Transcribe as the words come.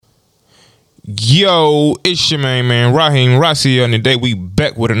Yo, it's your man, Raheem Rossi, and today we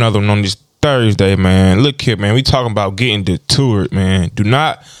back with another one on this Thursday, man. Look here, man, we talking about getting detoured, man. Do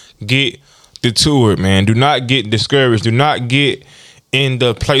not get detoured, man. Do not get discouraged. Do not get in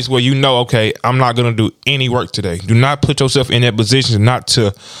the place where you know, okay, I'm not going to do any work today. Do not put yourself in that position not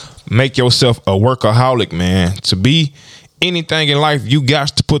to make yourself a workaholic, man. To be anything in life, you got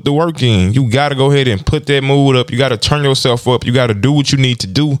to put the work in. You got to go ahead and put that mood up. You got to turn yourself up. You got to do what you need to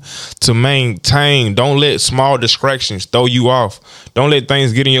do to maintain. Don't let small distractions throw you off. Don't let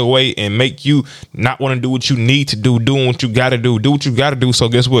things get in your way and make you not want to do what you need to do. Doing what you got to do. Do what you got to do. So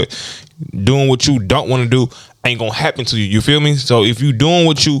guess what? Doing what you don't want to do ain't going to happen to you. You feel me? So if you doing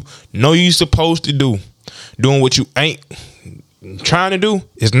what you know you're supposed to do, doing what you ain't trying to do,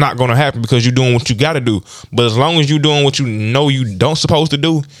 it's not going to happen because you're doing what you got to do. But as long as you're doing what you know you don't supposed to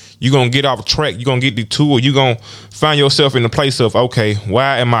do, you're going to get off track. You're going to get detoured. You're going to find yourself in the place of, okay,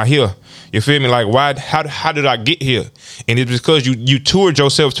 why am I here? You feel me? Like, why? How did I get here? And it's because you toured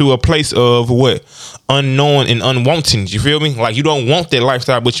yourself to a place of what? Unknown and unwanted. You feel me? Like, you don't want that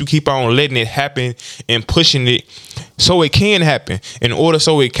lifestyle, but you keep on letting it happen and pushing it so it can happen. In order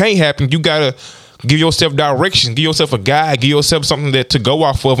so it can't happen, you got to give yourself direction, give yourself a guide, give yourself something that to go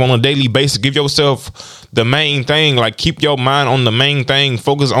off of on a daily basis. Give yourself the main thing, like keep your mind on the main thing,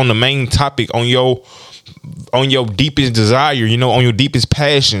 focus on the main topic, on your deepest desire, you know, on your deepest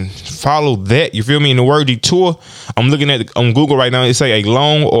passion. Follow that. You feel me? In the word detour, I'm looking at on Google right now. It say a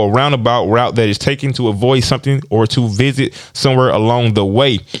long or roundabout route that is taken to avoid something or to visit somewhere along the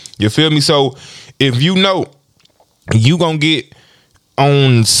way. You feel me? So if you know you gonna get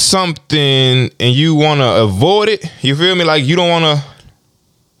on something and you want to avoid it, you feel me? Like you don't want to,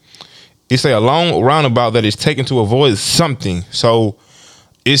 it's a long roundabout that is taken to avoid something. So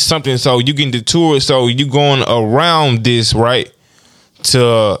it's something, so you can detour it. So you going around this, right,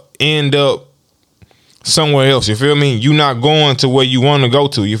 to end up somewhere else. You feel me? You not going to where you want to go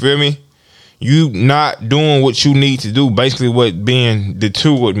to. You feel me? You not doing what you need to do. Basically what being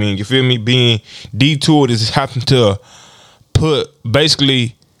detoured means. You feel me? Being detoured is having to put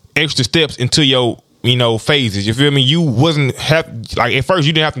basically extra steps into your, you know, phases. You feel me? You wasn't like at first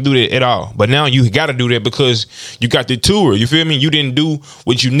you didn't have to do that at all, but now you got to do that because you got the tour. You feel me? You didn't do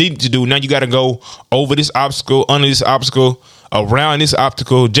what you needed to do. Now you got to go over this obstacle, under this obstacle, around this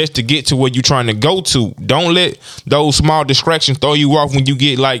obstacle just to get to where you're trying to go to. Don't let those small distractions throw you off when you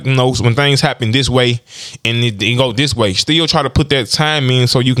get, like, you know, when things happen this way and it go this way. Still try to put that time in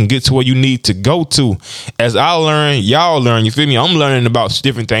so you can get to where you need to go to. As I learn, y'all learn. You feel me? I'm learning about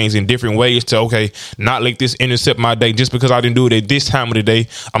different things in different ways to, okay, not let this intercept my day. Just because I didn't do it at this time of the day,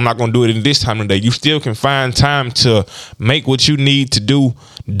 I'm not going to do it at this time of the day. You still can find time to make what you need to do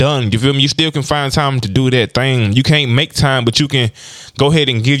done. You feel me? You still can find time to do that thing. You can't make time, but you can go ahead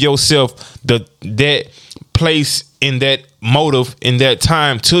and give yourself that place in that motive in that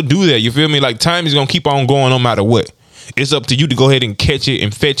time to do that. You feel me? Like, time is gonna keep on going no matter what. It's up to you to go ahead and catch it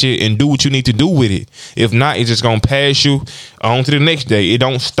and fetch it and do what you need to do with it. If not, it's just gonna pass you on to the next day. It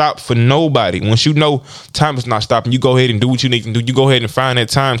don't stop for nobody. Once you know time is not stopping, you go ahead and do what you need to do. You go ahead and find that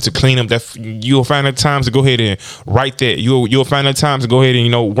time to clean up that. You'll find that time to go ahead and write that. You'll find that time to go ahead and,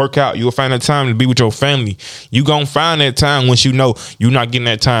 you know, work out. You'll find that time to be with your family. You gonna find that time once you know you're not getting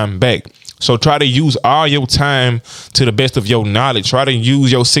that time back. So try to use all your time to the best of your knowledge. Try to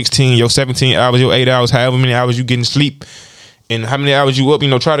use your 16, your 17 hours, your 8 hours, however many hours you getting sleep and how many hours you up. You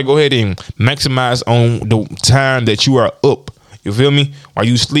know, try to go ahead and maximize on the time that you are up. You feel me? While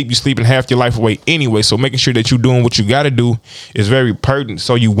you sleeping half your life away anyway. So making sure that you're doing what you got to do is very pertinent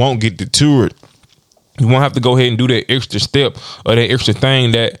so you won't get detoured. You won't have to go ahead and do that extra step or that extra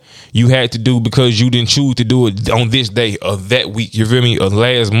thing that you had to do because you didn't choose to do it on this day or that week. You feel me? Or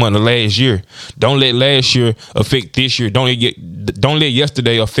last month or last year. Don't let last year affect this year. Don't let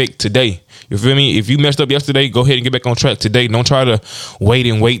yesterday affect today. You feel me? If you messed up yesterday, go ahead and get back on track today. Don't try to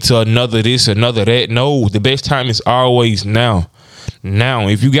wait till another this, another that. No, the best time is always now. Now,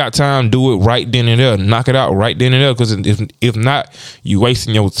 if you got time, do it right then and there. Knock it out right then and there. Because if not, you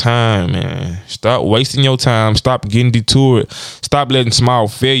wasting your time, man. Stop wasting your time. Stop getting detoured. Stop letting small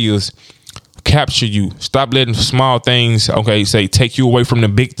failures capture you. Stop letting small things, take you away from the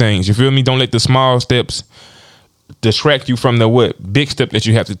big things. You feel me? Don't let the small steps distract you from the big step that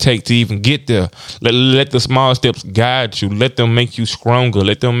you have to take to even get there. Let the small steps guide you. Let them make you stronger.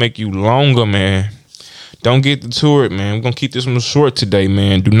 Let them make you longer, man. Don't get detoured, man. We're going to keep this one short today,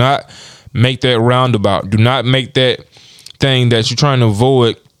 man. Do not make that roundabout. Do not make that thing that you're trying to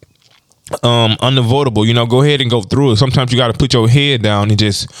avoid unavoidable. Go ahead and go through it. Sometimes you got to put your head down and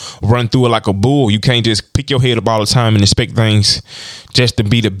just run through it like a bull. You can't just pick your head up all the time and expect things just to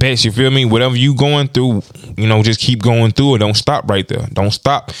be the best. You feel me? Whatever you going through, just keep going through it. Don't stop right there. Don't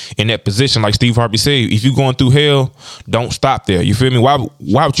stop in that position. Like Steve Harvey said, if you going through hell, don't stop there. You feel me? Why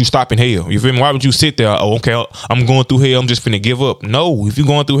would you stop in hell? You feel me? Why would you sit there? Oh, okay, I'm going through hell, I'm just finna give up. No, if you're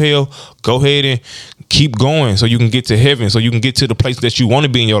going through hell, go ahead and keep going so you can get to heaven, so you can get to the place that you want to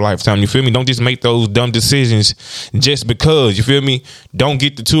be in your lifetime. You feel me? Don't just make those dumb decisions just because. You feel me? Don't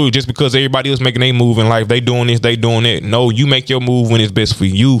get the tour just because everybody else making a move in life. They doing this, they doing that. No, you make your move when it's best for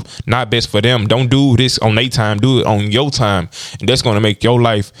you, not best for them. Don't do this on their time. Do it on your time, and that's gonna make your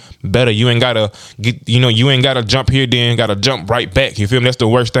life better. You ain't gotta you ain't gotta jump here, then gotta jump right back. You feel me? That's the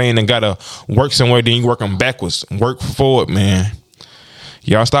worst thing. And gotta work somewhere, then you working backwards. Work forward, man.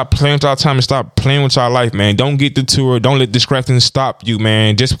 Y'all stop playing with y'all time and stop playing with y'all life, man. Don't get detoured. Don't let distractions stop you,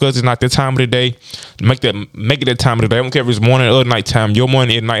 man. Just because it's not the time of the day, make it that time of the day. I don't care if it's morning or night time. Your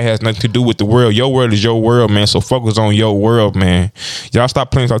morning and night has nothing to do with the world. Your world is your world, man. So focus on your world, man. Y'all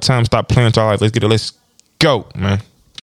stop playing with y'all time. Stop playing with y'all life. Let's go, man.